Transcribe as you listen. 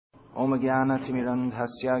Om Jnana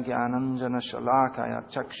Timirandhasya Jnananjana Shalakaya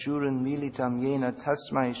Chakshuran Militam Yena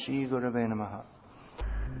Tasmai Shri Gurave Namaha.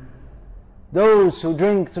 Those who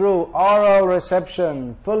drink through oral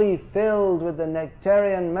reception, fully filled with the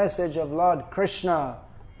nectarian message of Lord Krishna,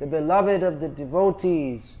 the beloved of the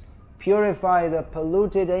devotees, purify the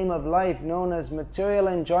polluted aim of life known as material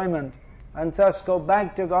enjoyment, and thus go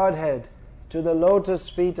back to Godhead, to the lotus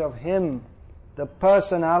feet of Him, the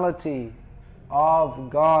personality of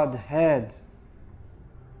Godhead.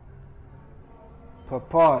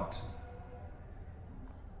 Purport.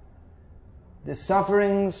 The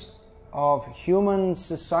sufferings of human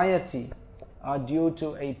society are due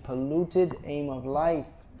to a polluted aim of life,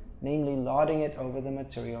 namely lording it over the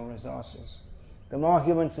material resources. The more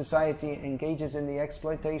human society engages in the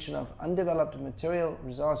exploitation of undeveloped material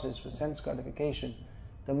resources for sense gratification,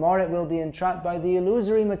 the more it will be entrapped by the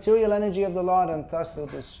illusory material energy of the Lord, and thus the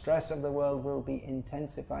distress of the world will be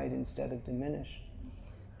intensified instead of diminished.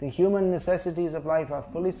 The human necessities of life are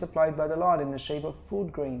fully supplied by the Lord in the shape of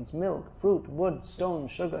food grains, milk, fruit, wood, stone,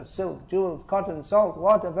 sugar, silk, jewels, cotton, salt,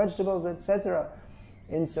 water, vegetables, etc.,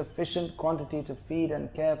 in sufficient quantity to feed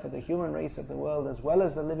and care for the human race of the world, as well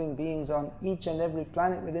as the living beings on each and every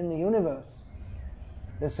planet within the universe.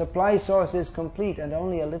 The supply source is complete, and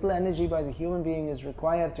only a little energy by the human being is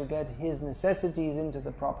required to get his necessities into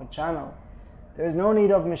the proper channel. There is no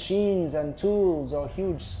need of machines and tools or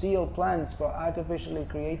huge steel plants for artificially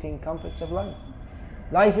creating comforts of life.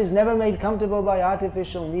 Life is never made comfortable by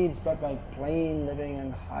artificial needs, but by plain living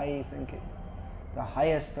and high thinking. The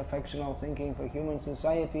highest perfectional thinking for human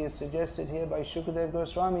society is suggested here by Shukadeva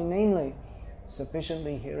Goswami, namely,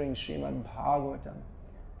 sufficiently hearing Srimad Bhagavatam.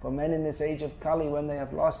 For men in this age of Kali, when they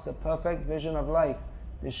have lost the perfect vision of life,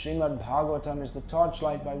 the Srimad Bhagavatam is the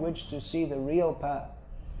torchlight by which to see the real path.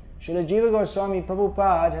 Srila Jiva Goswami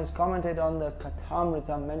Prabhupada has commented on the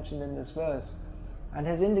Kathamritam mentioned in this verse, and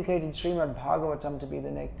has indicated Srimad Bhagavatam to be the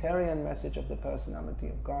nectarian message of the personality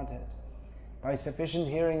of Godhead. By sufficient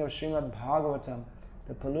hearing of Srimad Bhagavatam,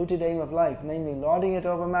 the polluted aim of life, namely lording it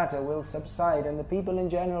over matter, will subside, and the people in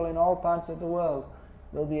general in all parts of the world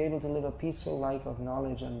will be able to live a peaceful life of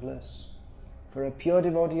knowledge and bliss. For a pure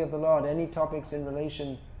devotee of the Lord, any topics in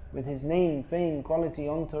relation with His name, fame, quality,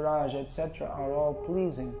 entourage, etc. are all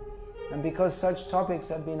pleasing. And because such topics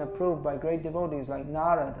have been approved by great devotees like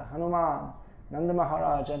Narada, Hanuman, Nanda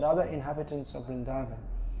Maharaj, and other inhabitants of Vrindavan,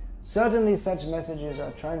 certainly such messages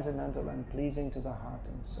are transcendental and pleasing to the heart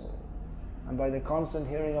and soul. And by the constant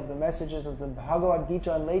hearing of the messages of the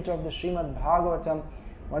Bhagavad-gita and later of the Srimad Bhagavatam,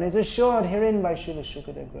 one is assured herein by Srila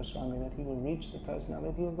Shukadeva Goswami that he will reach the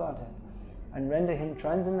personality of Godhead and render Him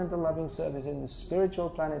transcendental loving service in the spiritual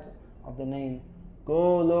planet of the name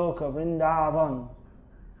Goloka Vrindavan,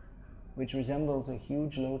 which resembles a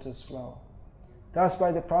huge lotus flower. Thus,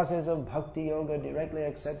 by the process of Bhakti Yoga directly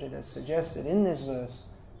accepted as suggested in this verse,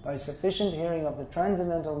 by sufficient hearing of the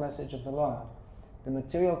transcendental message of the Lord, the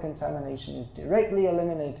material contamination is directly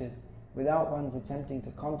eliminated without one's attempting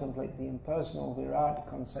to contemplate the impersonal Virat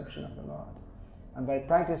conception of the Lord. And by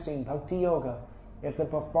practicing Bhakti Yoga, if the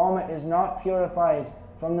performer is not purified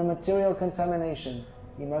from the material contamination,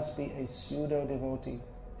 he must be a pseudo-devotee.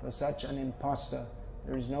 For such an impostor,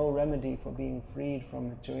 there is no remedy for being freed from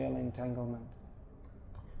material entanglement.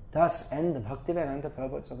 Thus end the Bhaktivedanta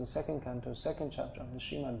purports of the second canto, second chapter of the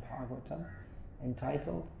Srimad Bhagavatam,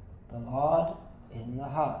 entitled The Lord in the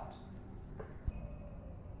Heart.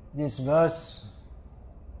 This verse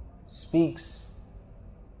speaks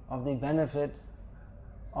of the benefit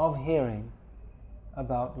of hearing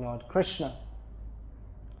about Lord Krishna.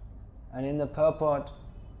 And in the purport,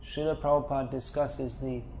 Srila Prabhupada discusses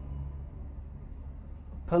the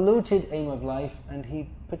polluted aim of life, and he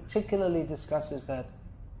particularly discusses that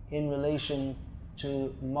in relation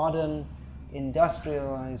to modern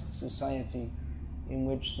industrialized society, in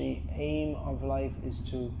which the aim of life is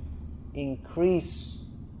to increase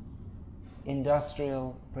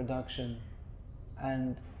industrial production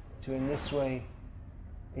and to in this way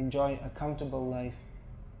enjoy a comfortable life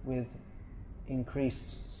with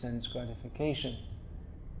increased sense gratification.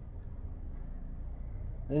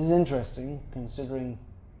 This is interesting, considering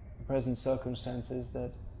the present circumstances, that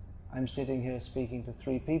I'm sitting here speaking to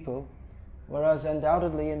 3 people, whereas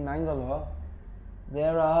undoubtedly in Mangalore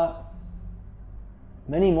there are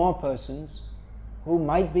many more persons who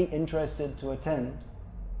might be interested to attend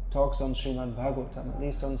talks on Srimad Bhagavatam. At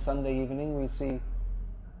least on Sunday evening we see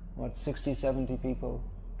 60, 70 people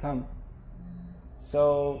come.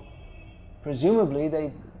 So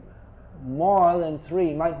presumably more than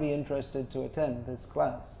 3 might be interested to attend this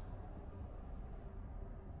class.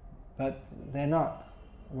 But they're not.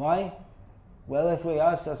 Why? Well, if we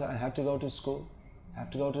asked us, I have to go to school, have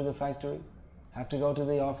to go to the factory, have to go to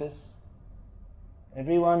the office.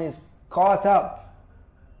 Everyone is caught up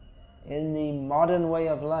in the modern way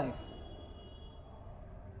of life,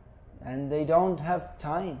 and they don't have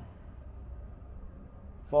time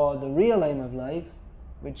for the real aim of life,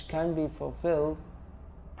 which can be fulfilled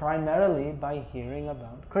primarily by hearing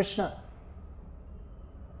about Krishna.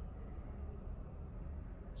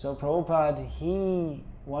 So Prabhupada, he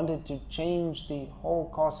wanted to change the whole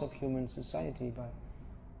course of human society by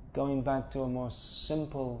going back to a more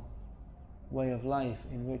simple way of life,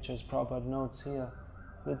 in which, as Prabhupada notes here,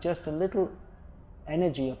 with just a little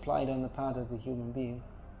energy applied on the part of the human being,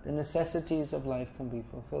 the necessities of life can be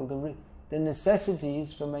fulfilled. The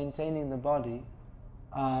necessities for maintaining the body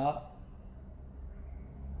are,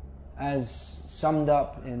 as summed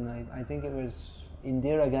up in, I think it was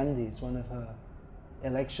Indira Gandhi's, one of her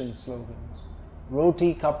election slogans,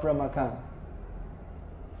 Roti Kapra Makan,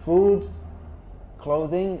 food,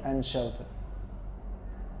 clothing and shelter.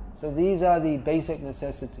 So these are the basic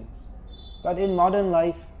necessities. But in modern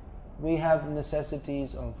life, we have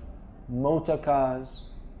necessities of motor cars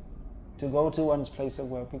to go to one's place of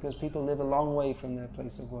work, because people live a long way from their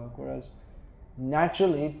place of work, whereas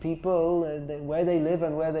naturally people, where they live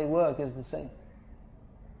and where they work is the same.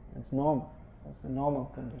 It's normal. That's the normal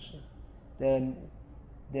condition.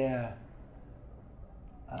 Their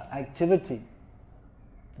activity,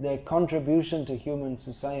 their contribution to human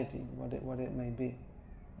society, what it may be,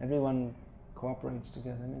 everyone cooperates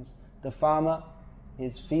together. It means the farmer,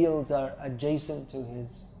 his fields are adjacent to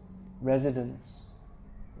his residence.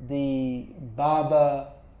 The barber,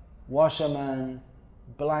 washerman,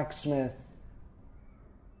 blacksmith,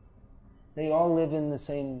 they all live in the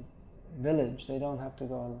same village. They don't have to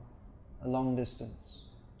go a long distance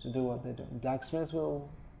to do what they do. Blacksmith will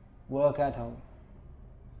work at home.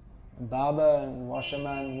 A barber and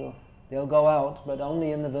washerman, they'll go out, but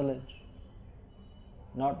only in the village,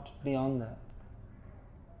 not beyond that.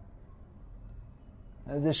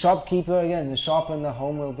 The shopkeeper, again, the shop and the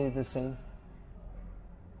home will be the same.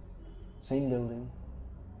 Same building,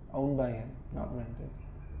 owned by him, not rented.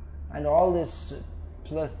 And all this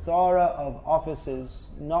plethora of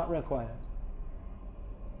offices not required.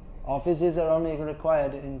 Offices are only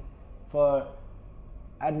required for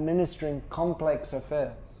administering complex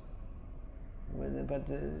affairs. But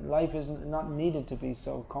life is not needed to be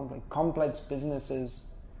so complex. Complex businesses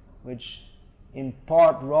which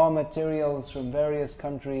import raw materials from various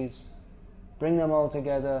countries, bring them all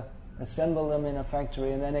together, assemble them in a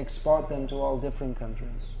factory, and then export them to all different countries.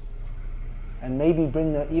 And maybe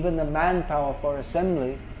bring even the manpower for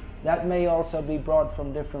assembly, that may also be brought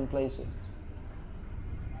from different places.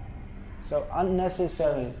 So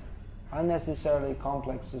unnecessarily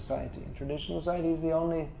complex society. In traditional societies, the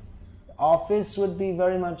only office would be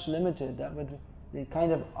very much limited. That would, the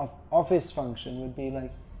kind of office function would be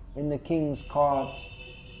like in the king's court,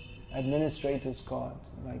 administrator's court,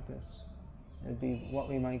 like this. It would be what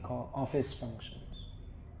we might call office functions.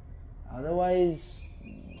 Otherwise,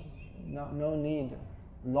 no need.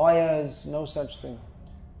 Lawyers, no such thing.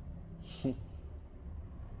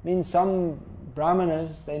 Means some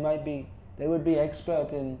brahmanas, they would be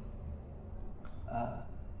expert in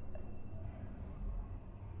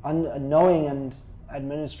knowing and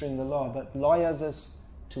administering the law, but lawyers is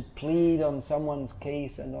to plead on someone's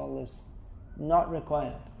case and all this, not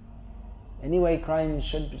required. Anyway, crime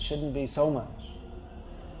shouldn't be so much.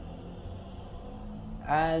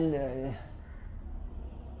 And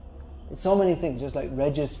so many things, just like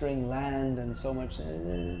registering land and so much,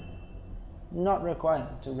 not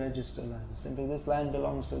required to register land. Simply, this land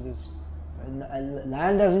belongs to this. And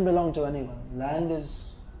land doesn't belong to anyone. Land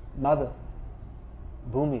is mother,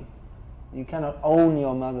 bhumi. You cannot own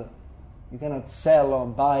your mother. You cannot sell or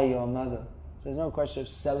buy your mother. So there's no question of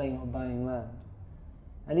selling or buying land.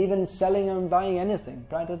 And even selling and buying anything,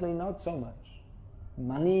 practically not so much.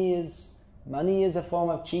 Money is a form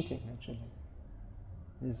of cheating, actually.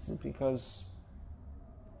 It's because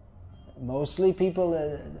mostly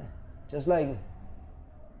people, just like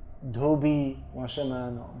dhobi,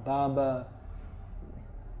 washerman, or barber,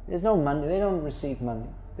 there's no money, they don't receive money.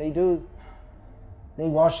 They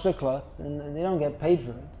wash the cloth and they don't get paid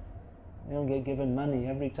for it. They don't get given money.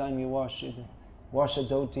 Every time you wash a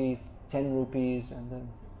dhoti, 10 rupees, and then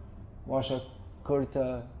wash a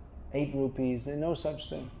kurta, 8 rupees. There's no such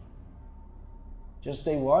thing. Just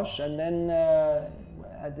they wash, and then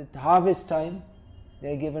at the harvest time,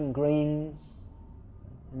 they're given grains,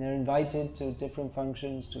 and they're invited to different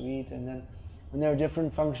functions to eat, and then when there are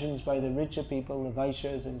different functions by the richer people, the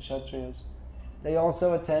Vaishyas and Kshatriyas, they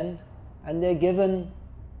also attend, and they're given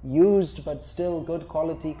used but still good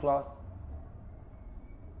quality cloth.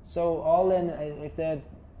 So if their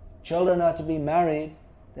children are to be married,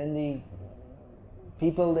 then the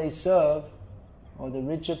people they serve, or the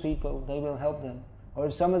richer people, they will help them. Or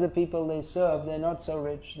if some of the people they serve, they're not so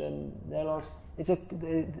rich, then they're lost.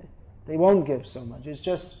 They won't give so much. It's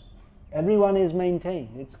just everyone is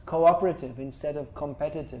maintained. It's cooperative instead of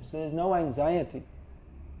competitive. So there's no anxiety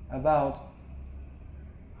about,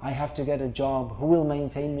 I have to get a job, who will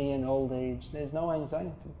maintain me in old age? There's no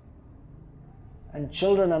anxiety. And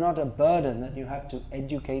children are not a burden that you have to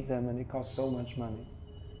educate them and it costs so much money.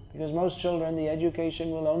 Because most children, the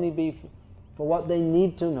education will only be for what they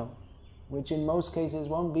need to know, which in most cases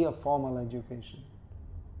won't be a formal education.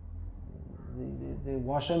 The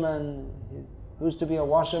washerman, who's to be a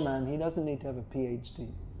washerman, he doesn't need to have a PhD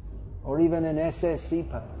or even an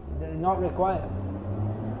SSC pass. They're not required.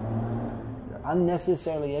 They're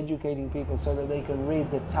unnecessarily educating people so that they can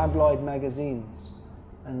read the tabloid magazines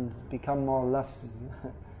and become more lusty.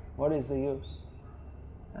 What is the use?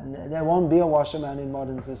 And there won't be a washerman in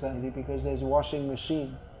modern society because there's a washing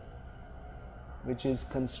machine which is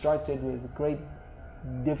constructed with great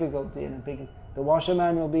difficulty and the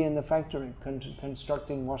washerman will be in the factory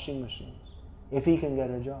constructing washing machines if he can get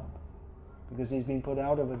a job, because he's been put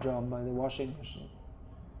out of a job by the washing machine.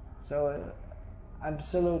 So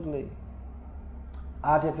absolutely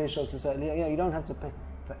artificial society. Yeah, you don't have to pay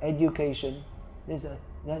for education.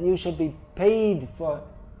 That you should be paid for.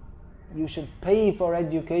 You should pay for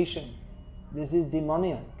education. This is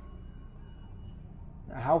demoniac.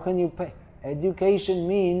 How can you pay? Education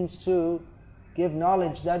means to give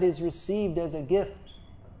knowledge that is received as a gift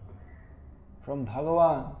from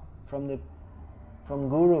Bhagavan, from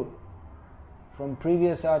Guru, from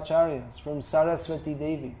previous acharyas, from Saraswati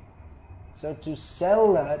Devi. So to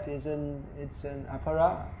sell that it's an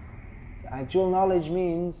aparad. Actual knowledge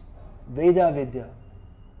means Veda Vidya.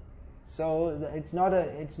 So it's not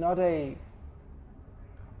a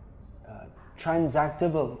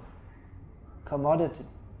transactable commodity.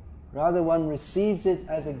 Rather, one receives it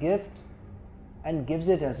as a gift and gives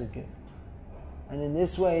it as a gift. And in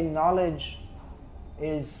this way, knowledge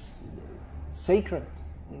is sacred.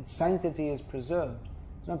 Its sanctity is preserved.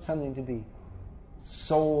 It's not something to be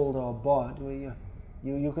sold or bought.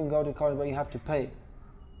 You can go to college, but you have to pay.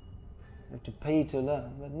 You have to pay to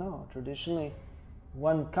learn. But no, traditionally,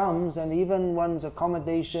 one comes, and even one's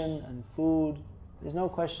accommodation and food, there's no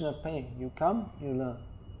question of paying. You come, you learn.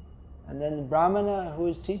 And then the Brahmana who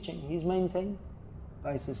is teaching, he's maintained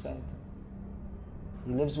by society.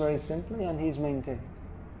 He lives very simply and he's maintained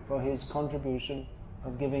for his contribution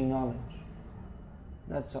of giving knowledge.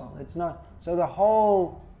 That's all. It's not. So the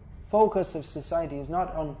whole focus of society is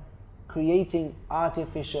not on creating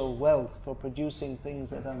artificial wealth for producing things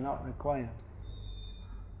that are not required.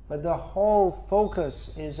 But the whole focus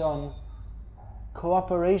is on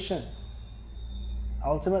cooperation.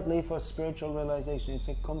 Ultimately for spiritual realization. It's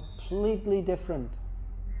a completely different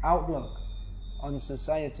outlook on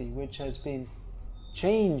society which has been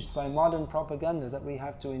changed by modern propaganda, that we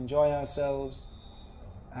have to enjoy ourselves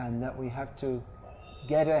and that we have to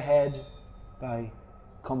get ahead by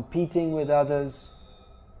competing with others,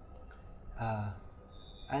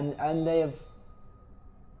 and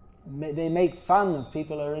they make fun of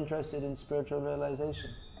people who are interested in spiritual realization.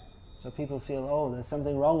 So people feel, oh, there's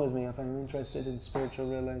something wrong with me if I'm interested in spiritual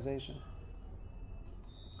realization.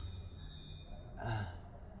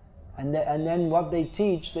 And then what they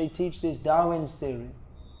teach this Darwin's theory.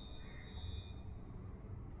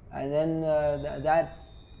 And then that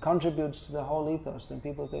contributes to the whole ethos. Then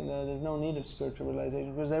people think that there's no need of spiritual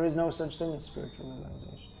realization because there is no such thing as spiritual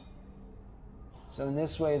realization. So in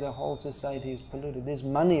this way the whole society is polluted. This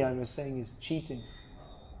money, I was saying, is cheating.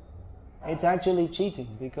 It's actually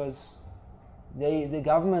cheating because the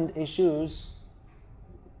government issues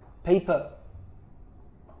paper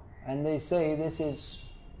and they say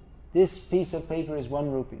this piece of paper is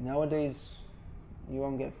 1 rupee. Nowadays you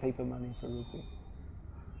won't get paper money for rupee.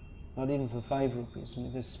 Not even for 5 rupees. I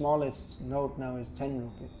mean, the smallest note now is 10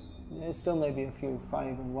 rupees. There still may be a few 5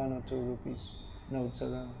 and 1 or 2 rupees notes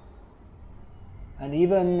around. And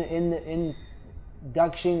even in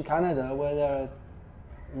Dakshin Kannada, where there are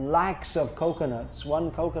lakhs of coconuts,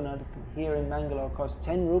 1 coconut here in Mangalore costs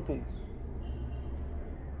 10 rupees.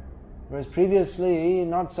 Whereas previously,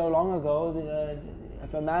 not so long ago,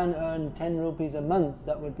 if a man earned 10 rupees a month,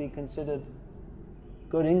 that would be considered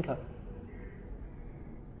good income.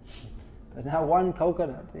 But now 1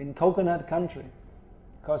 coconut in coconut country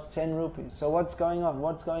costs 10 rupees. So what's going on?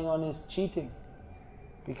 What's going on is cheating.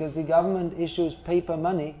 Because the government issues paper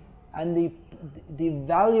money and the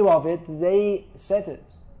value of it, they set it.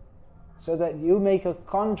 So that you make a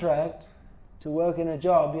contract to work in a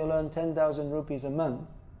job, you'll earn 10,000 rupees a month.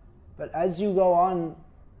 But as you go on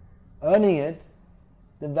earning it,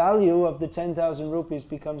 the value of the 10,000 rupees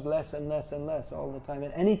becomes less and less and less all the time.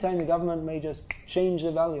 At any time the government may just change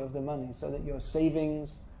the value of the money so that your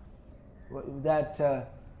savings,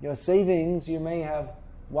 you may have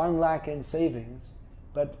 1 lakh in savings,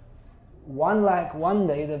 but 1 lakh one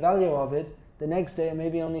day, the value of it, the next day it may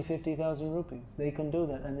be only 50,000 rupees. They can do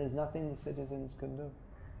that, and there's nothing the citizens can do.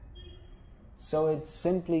 So it's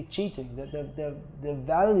simply cheating. That the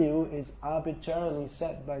value is arbitrarily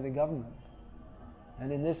set by the government.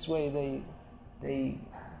 And in this way they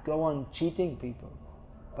go on cheating people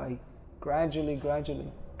by gradually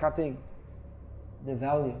cutting the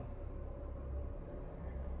value.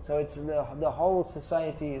 So it's the whole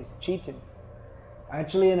society is cheating.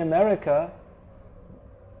 Actually in America,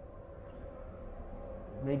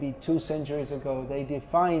 maybe 2 centuries ago, they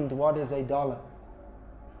defined what is a dollar.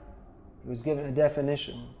 It was given a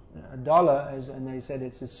definition. A dollar, and they said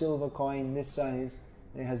it's a silver coin this size,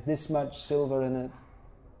 it has this much silver in it.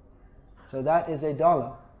 So that is a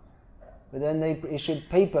dollar. But then they issued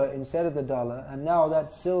paper instead of the dollar, and now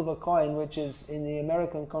that silver coin, which is in the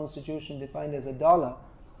American Constitution defined as a dollar,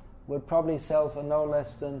 would probably sell for no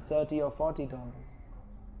less than $30 or $40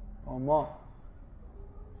 or more.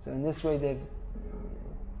 So in this way,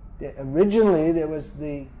 originally there was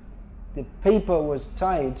the paper was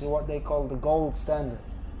tied to what they call the gold standard.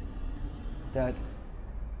 That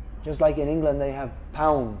just like in England they have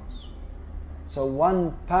pounds. So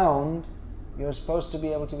 1 pound, you're supposed to be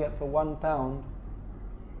able to get for 1 pound,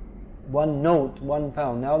 one note, 1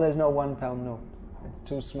 pound. Now there's no 1 pound note. It's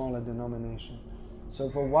too small a denomination. So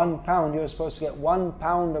for 1 pound, you're supposed to get 1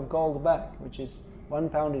 pound of gold back, which is, 1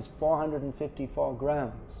 pound is 454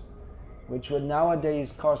 grams, which would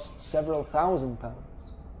nowadays cost several thousand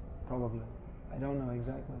pounds, probably. I don't know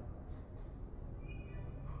exactly.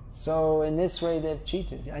 So in this way they've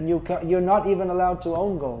cheated. And you're not even allowed to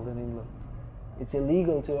own gold in England. It's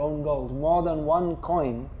illegal to own gold. More than 1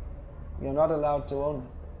 coin, you're not allowed to own it.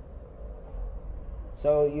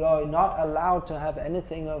 So you're not allowed to have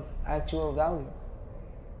anything of actual value.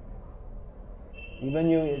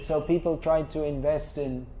 So people try to invest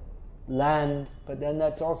in land, but then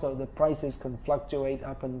that's also, the prices can fluctuate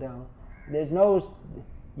up and down. There's no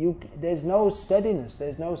steadiness,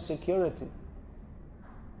 there's no security.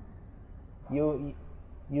 You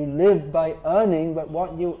live by earning, but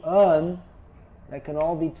what you earn, that can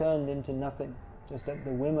all be turned into nothing, just at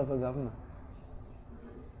the whim of a government.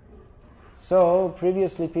 So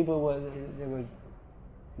previously they were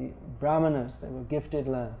the brahmanas, they were gifted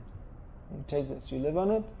land. You take this, you live on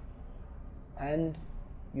it, and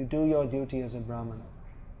you do your duty as a brahmana.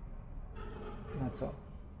 That's all.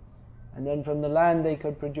 And then from the land they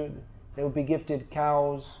would be gifted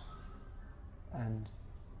cows and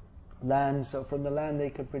land, so from the land they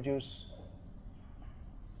could produce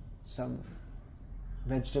some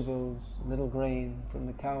vegetables, little grain from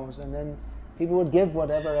the cows, and then people would give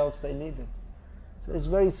whatever else they needed. So it's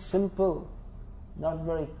very simple, not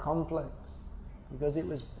very complex, because it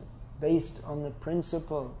was based on the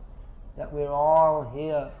principle that we're all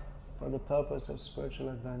here for the purpose of spiritual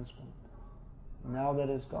advancement. Now that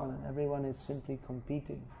it's gone, and everyone is simply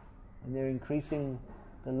competing, and they're increasing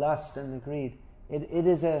the lust and the greed. It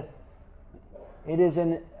is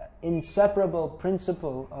an inseparable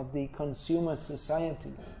principle of the consumer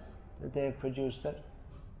society that they have produced, that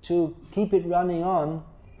to keep it running on,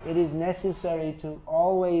 it is necessary to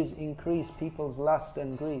always increase people's lust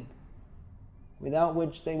and greed, without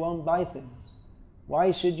which they won't buy things.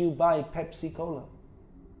 Why should you buy Pepsi Cola?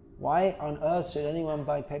 Why on earth should anyone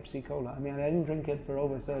buy Pepsi Cola? I mean, I didn't drink it for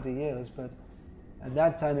over 30 years, but at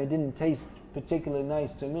that time it didn't taste particularly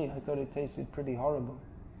nice to me. I thought it tasted pretty horrible.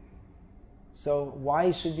 So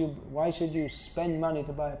why should you spend money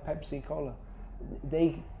to buy a Pepsi Cola?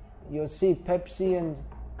 You'll see Pepsi and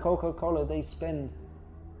Coca-Cola, they spend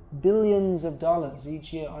billions of dollars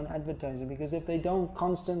each year on advertising, because if they don't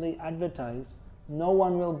constantly advertise, no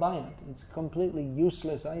one will buy it. It's a completely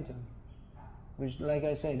useless item, which, like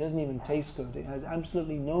I say, doesn't even taste good. It has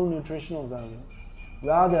absolutely no nutritional value.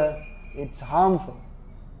 Rather, it's harmful.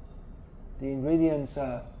 The ingredients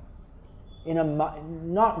are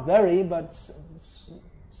not very, but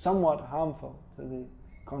somewhat harmful to the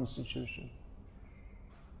constitution.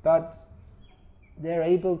 But they're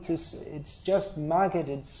able to, it's just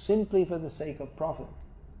marketed simply for the sake of profit,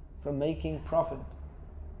 for making profit.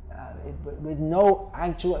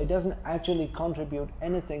 It doesn't actually contribute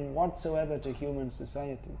anything whatsoever to human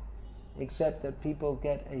society, except that people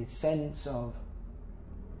get a sense of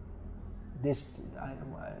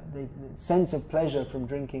the sense of pleasure from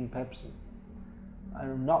drinking Pepsi.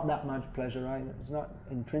 Not that much pleasure either. It's not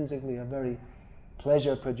intrinsically a very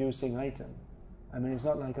pleasure-producing item. I mean, it's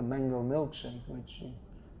not like a mango milkshake, which,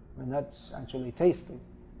 that's actually tasty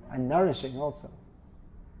and nourishing also.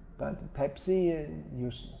 But Pepsi,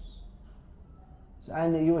 useless.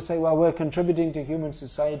 And you will say, well, we're contributing to human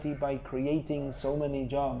society by creating so many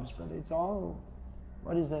jobs, but it's all,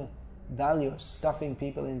 what is the value of stuffing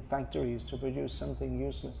people in factories to produce something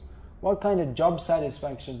useless? What kind of job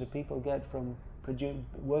satisfaction do people get from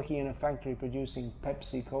working in a factory producing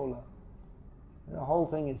Pepsi Cola? The whole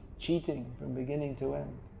thing is cheating from beginning to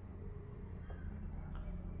end.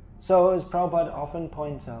 So, as Prabhupada often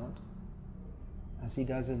points out, as he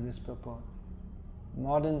does in this purport,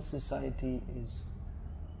 modern society is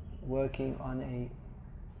working on a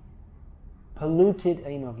polluted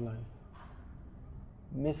aim of life,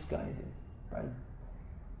 misguided by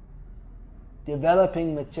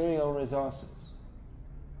developing material resources,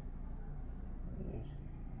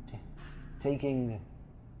 making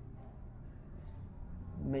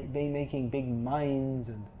big mines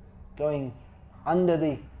and going under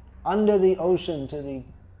the ocean to the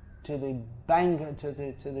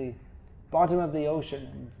bottom of the ocean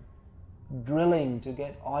and drilling to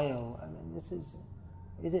get oil. I mean,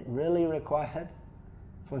 is it really required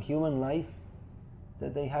for human life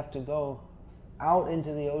that they have to go out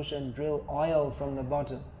into the ocean, drill oil from the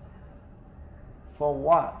bottom? For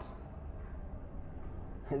what?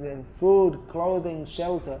 The food, clothing,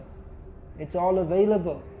 shelter, it's all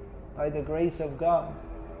available by the grace of God.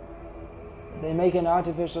 They make an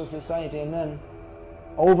artificial society, and then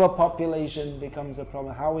overpopulation becomes a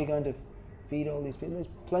problem. How are we going to feed all these people? There's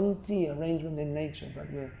plenty arrangement in nature, but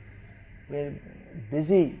we're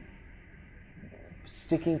busy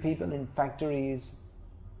sticking people in factories,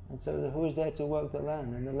 and so who is there to work the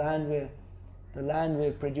land? And the land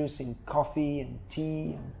we're producing coffee and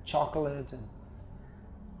tea and chocolate and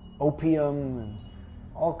opium and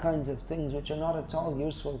all kinds of things which are not at all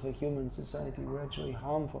useful for human society, were actually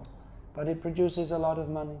harmful. But it produces a lot of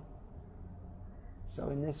money. So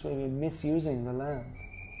in this way we're misusing the land.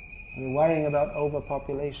 We're worrying about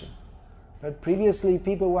overpopulation. But previously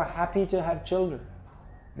people were happy to have children.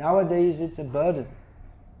 Nowadays it's a burden.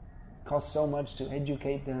 It costs so much to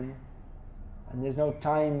educate them, and there's no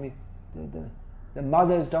time. The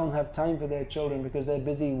mothers don't have time for their children because they're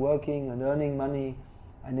busy working and earning money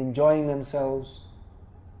and enjoying themselves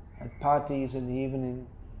at parties in the evening.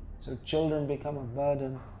 So children become a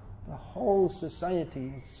burden. The whole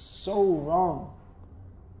society is so wrong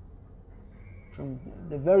from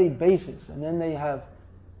the very basis. And then they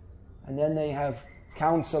have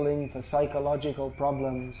counseling for psychological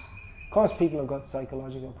problems. Of course people have got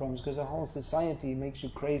psychological problems because the whole society makes you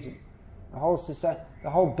crazy. The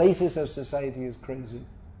whole basis of society is crazy.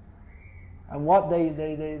 And what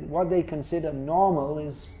they consider normal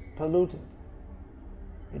is polluted.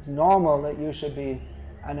 It's normal that you should be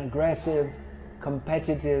an aggressive,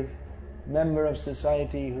 competitive member of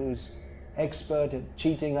society who's expert at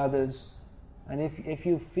cheating others. And if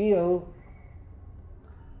you feel,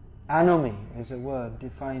 anomie is a word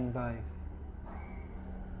defined by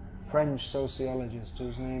French sociologist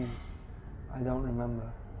whose name I don't remember.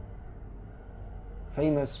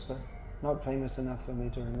 Famous, but not famous enough for me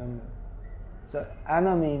to remember. So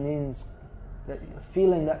anomie means that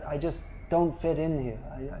feeling that I just don't fit in here.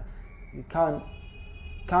 You can't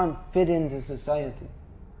fit into society.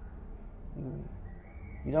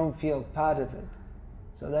 You don't feel part of it.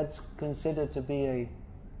 So that's considered to be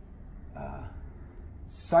a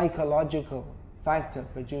psychological factor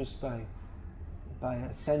produced by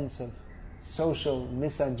a sense of social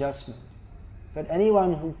misadjustment. But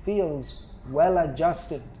anyone who feels well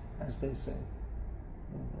adjusted, as they say,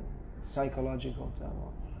 psychological term,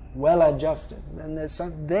 well adjusted, then there's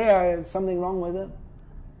something wrong with it.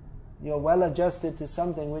 You're well adjusted to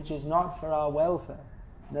something which is not for our welfare.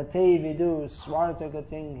 Nate vidu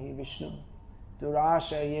swartagating hi Vishnu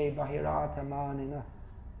durasha ye bahirata manina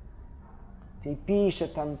tipisha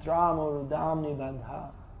tantramu rudamni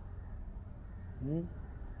bandha.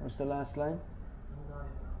 What's the last line?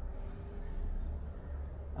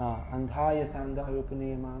 Andhaya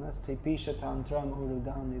tandarupaniya tipisha tantram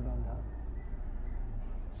urudamni bandha.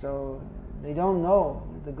 So they don't know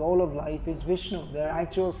the goal of life is Vishnu. Their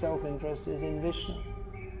actual self-interest is in Vishnu.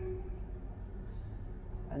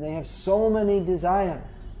 And they have so many desires,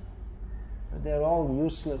 but they're all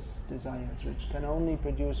useless desires which can only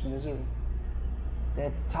produce misery.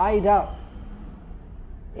 They're tied up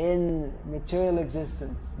in material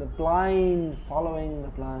existence, the blind following the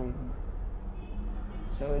blind.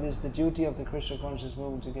 So it is the duty of the Krishna conscious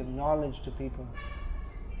movement to give knowledge to people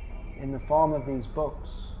in the form of these books,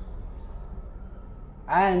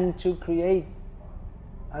 and to create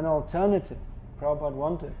an alternative. Prabhupada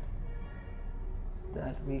wanted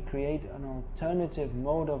that we create an alternative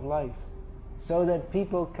mode of life so that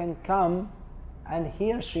people can come and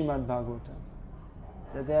hear Srimad Bhagavatam.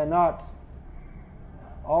 That they're not,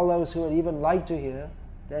 all those who would even like to hear,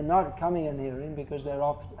 they're not coming and hearing because they're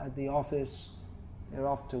off at the office, they're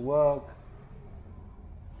off to work.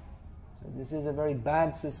 So this is a very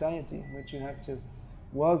bad society in which you have to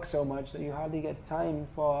work so much that you hardly get time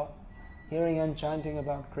for hearing and chanting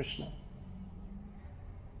about Krishna.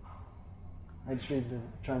 Let's read the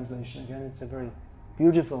translation again. It's a very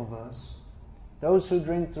beautiful verse. Those who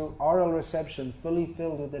drink through oral reception, fully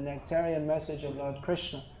filled with the nectarian message of Lord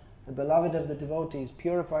Krishna, the beloved of the devotees,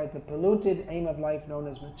 purify the polluted aim of life known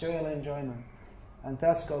as material enjoyment, and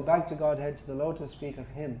thus go back to Godhead, to the lotus feet of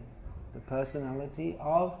Him, the personality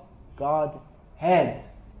of Godhead.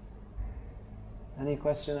 Any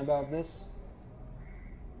question about this?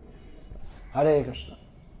 Hare Krishna.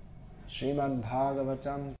 Srimad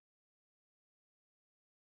Bhagavatam